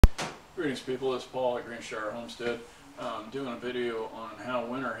Greetings people, it's Paul at Greenshire Homestead, doing a video on how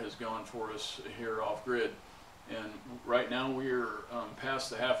winter has gone for us here off grid. And right now we're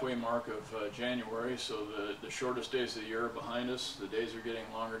past the halfway mark of January, so the shortest days of the year are behind us. The days are getting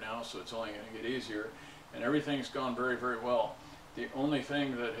longer now, so it's only going to get easier. And everything's gone very, very well. The only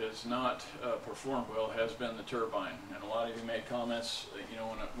thing that has not performed well has been the turbine. And a lot of you made comments, you know,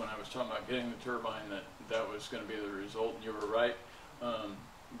 when I was talking about getting the turbine, that was going to be the result, and you were right.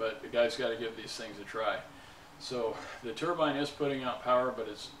 But the guy's got to give these things a try. So the turbine is putting out power, but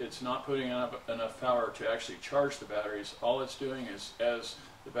it's not putting out enough power to actually charge the batteries. All it's doing is, as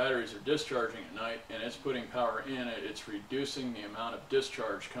the batteries are discharging at night and it's putting power in it, it's reducing the amount of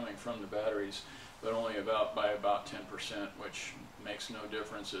discharge coming from the batteries, but only by about 10%, which makes no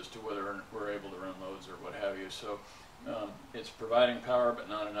difference as to whether we're able to run loads or what have you. So it's providing power, but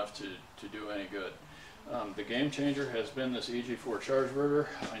not enough to do any good. The game changer has been this EG4 Chargeverter.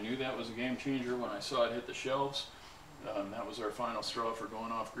 I knew that was a game changer when I saw it hit the shelves. That was our final straw for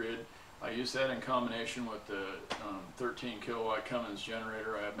going off grid. I used that in combination with the 13 kilowatt Cummins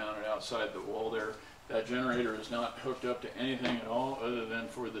generator I have mounted outside the wall there. That generator is not hooked up to anything at all other than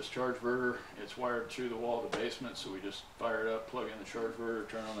for this Chargeverter. It's wired through the wall of the basement, so we just fire it up, plug in the Chargeverter,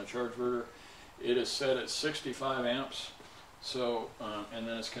 turn on the Chargeverter. It is set at 65 amps. So, and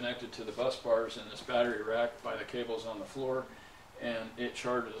then it's connected to the bus bars in this battery rack by the cables on the floor, and it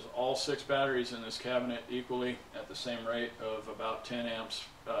charges all 6 batteries in this cabinet equally at the same rate of about 10 amps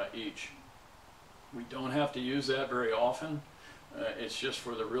each. We don't have to use that very often. It's just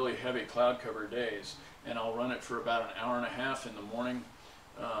for the really heavy cloud cover days, and I'll run it for about an hour and a half in the morning.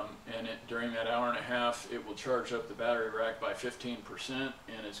 And during that hour and a half, it will charge up the battery rack by 15%, and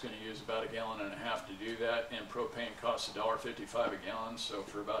it's going to use about 1.5 gallons to do that. And propane costs $1.55 a gallon, so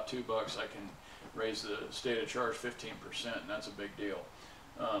for about $2 I can raise the state of charge 15%, and that's a big deal.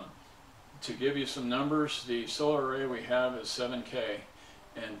 To give you some numbers, the solar array we have is 7K,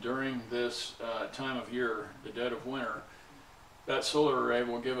 and during this time of year, the dead of winter, that solar array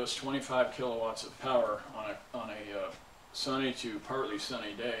will give us 25 kilowatts of power on a sunny to partly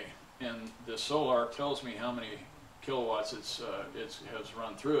sunny day, and the Sol-Ark tells me how many kilowatts it has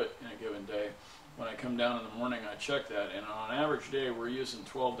run through it in a given day. When I come down in the morning, I check that, and on an average day we're using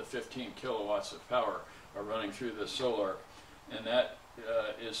 12 to 15 kilowatts of power are running through the Sol-Ark, and that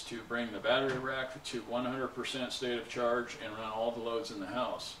is to bring the battery rack to 100% state of charge and run all the loads in the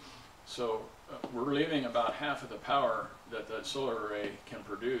house. So we're leaving about half of the power that the solar array can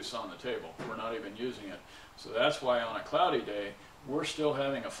produce on the table. We're not even using it. So that's why on a cloudy day, we're still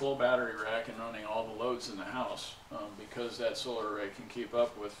having a full battery rack and running all the loads in the house, because that solar array can keep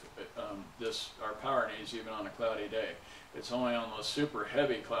up with our power needs even on a cloudy day. It's only on those super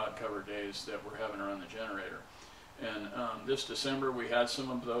heavy cloud cover days that we're having to run the generator. And this December we had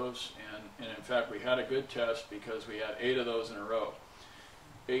some of those, and in fact we had a good test because we had 8 of those in a row.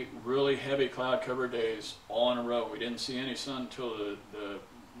 8 really heavy cloud cover days all in a row. We didn't see any sun until the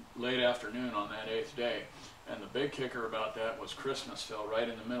late afternoon on that 8th day. And the big kicker about that was Christmas fell right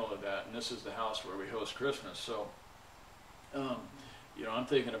in the middle of that, and this is the house where we host Christmas. So, you know, I'm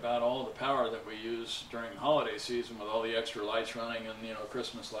thinking about all the power that we use during the holiday season with all the extra lights running and, you know,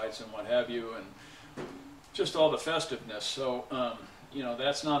 Christmas lights and what have you, and just all the festiveness. So, you know,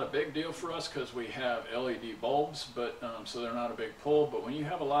 that's not a big deal for us because we have LED bulbs, but so they're not a big pull. But when you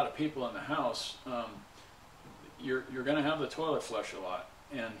have a lot of people in the house, you're going to have the toilet flush a lot,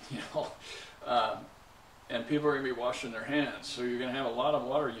 and you know, and people are going to be washing their hands, so you're going to have a lot of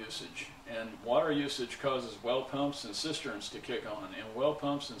water usage. And water usage causes well pumps and cisterns to kick on, and well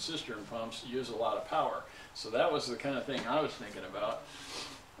pumps and cistern pumps use a lot of power. So that was the kind of thing I was thinking about.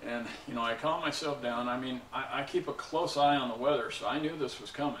 And, you know, I calmed myself down. I mean, I keep a close eye on the weather, so I knew this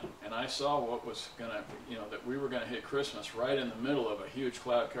was coming. And I saw what was going to, you know, that we were going to hit Christmas right in the middle of a huge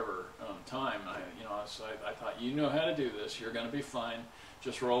cloud cover time. So I thought, you know how to do this. You're going to be fine.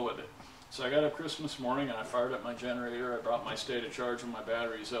 Just roll with it. So I got up Christmas morning and I fired up my generator. I brought my state of charge and my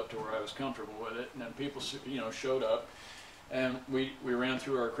batteries up to where I was comfortable with it. And then people, you know, showed up. And we ran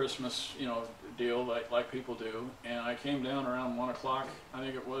through our Christmas, you know, deal like people do, and I came down around 1 o'clock, I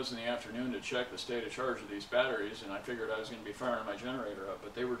think it was, in the afternoon to check the state of charge of these batteries, and I figured I was going to be firing my generator up,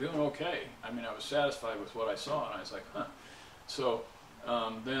 but they were doing okay. I mean, I was satisfied with what I saw, and I was like, huh. So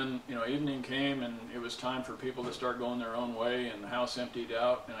then, you know, evening came, and it was time for people to start going their own way, and the house emptied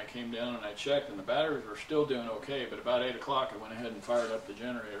out, and I came down and I checked, and the batteries were still doing okay, but about 8 o'clock I went ahead and fired up the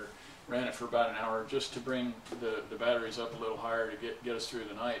generator. Ran it for about an hour just to bring the batteries up a little higher to get us through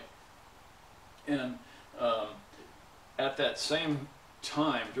the night. And at that same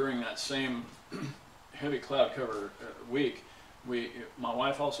time, during that same heavy cloud cover week, my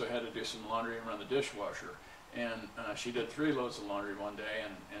wife also had to do some laundry and run the dishwasher. And she did 3 loads of laundry one day,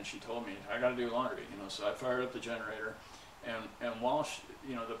 and she told me, I got to do laundry, you know. So I fired up the generator, and while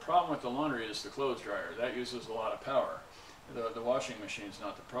you know, the problem with the laundry is the clothes dryer. That uses a lot of power. The washing machine's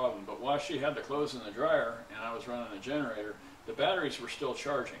not the problem. But while she had the clothes in the dryer and I was running the generator, the batteries were still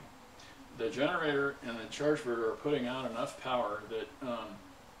charging. The generator and the Chargeverter are putting out enough power that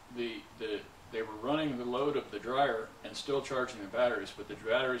they were running the load of the dryer and still charging the batteries, but the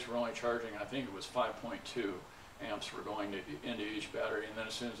batteries were only charging, I think it was 5.2 amps were going into each battery, and then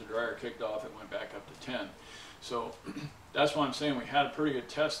as soon as the dryer kicked off, it went back up to 10. So that's why I'm saying we had a pretty good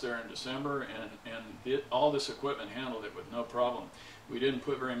test there in December, and all this equipment handled it with no problem. We didn't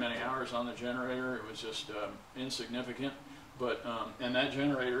put very many hours on the generator. It was just insignificant, but and that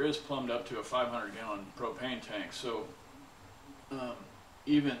generator is plumbed up to a 500-gallon propane tank. So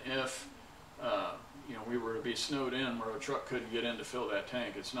even if you know, we were to be snowed in where a truck couldn't get in to fill that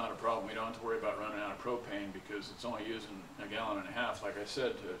tank, it's not a problem. We don't have to worry about running out of propane because it's only using 1.5 gallons, like I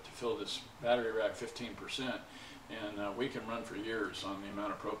said, to fill this battery rack 15%. And we can run for years on the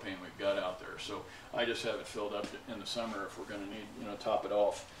amount of propane we've got out there. So I just have it filled up in the summer if we're going to need, you know, top it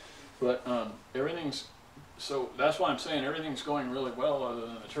off. But so that's why I'm saying everything's going really well other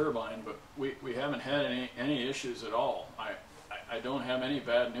than the turbine, but we haven't had any issues at all. I don't have any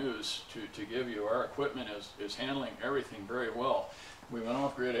bad news to give you. Our equipment is handling everything very well. We went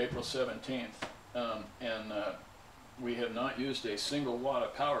off grid April 17th, and we have not used a single watt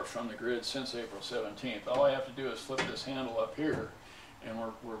of power from the grid since April 17th. All I have to do is flip this handle up here, and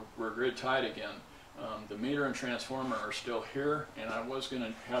we're grid tied again. The meter and transformer are still here, and I was going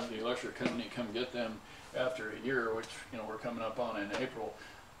to have the electric company come get them after a year, which, you know, we're coming up on in April.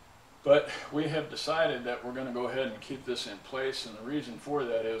 But we have decided that we're going to go ahead and keep this in place, and the reason for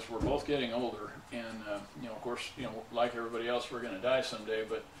that is we're both getting older, and you know, of course, you know, like everybody else, we're going to die someday.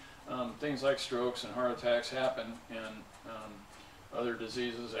 But things like strokes and heart attacks happen, and other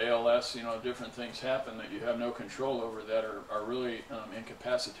diseases, ALS, you know, different things happen that you have no control over that are really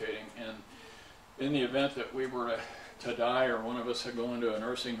incapacitating. And in the event that we were to die, or one of us had go into a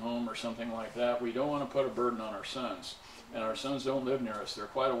nursing home or something like that, we don't want to put a burden on our sons. And our sons don't live near us. They're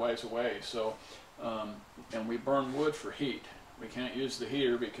quite a ways away. So, and we burn wood for heat. We can't use the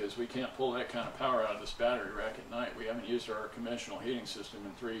heater because we can't pull that kind of power out of this battery rack at night. We haven't used our conventional heating system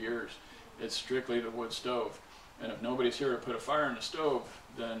in 3 years. It's strictly the wood stove. And if nobody's here to put a fire in the stove,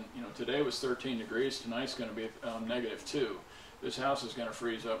 then, you know, today was 13 degrees. Tonight's going to be -2. This house is going to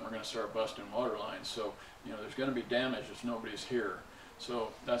freeze up, and we're going to start busting water lines. So, you know, there's going to be damage if nobody's here.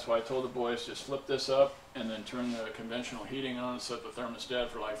 So that's why I told the boys, just flip this up and then turn the conventional heating on, set the thermostat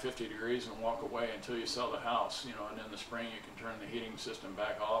for like 50 degrees and walk away until you sell the house, you know, and in the spring you can turn the heating system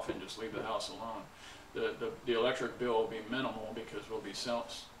back off and just leave the house alone. The electric bill will be minimal because we'll be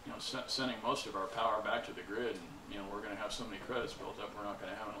sending most of our power back to the grid, and, you know, we're going to have so many credits built up, we're not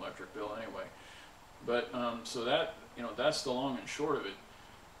going to have an electric bill anyway. But so that, you know, that's the long and short of it.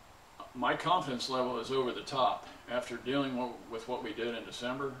 My confidence level is over the top. After dealing with what we did in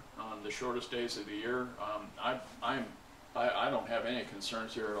December, the shortest days of the year, I don't have any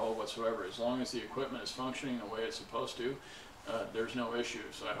concerns here at all whatsoever. As long as the equipment is functioning the way it's supposed to, there's no issue.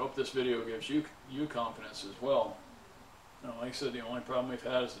 So I hope this video gives you confidence as well. Like I said, the only problem we've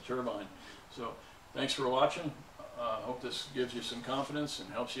had is the turbine. So thanks for watching. Hope this gives you some confidence and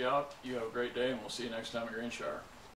helps you out. You have a great day, and we'll see you next time at Green Shower.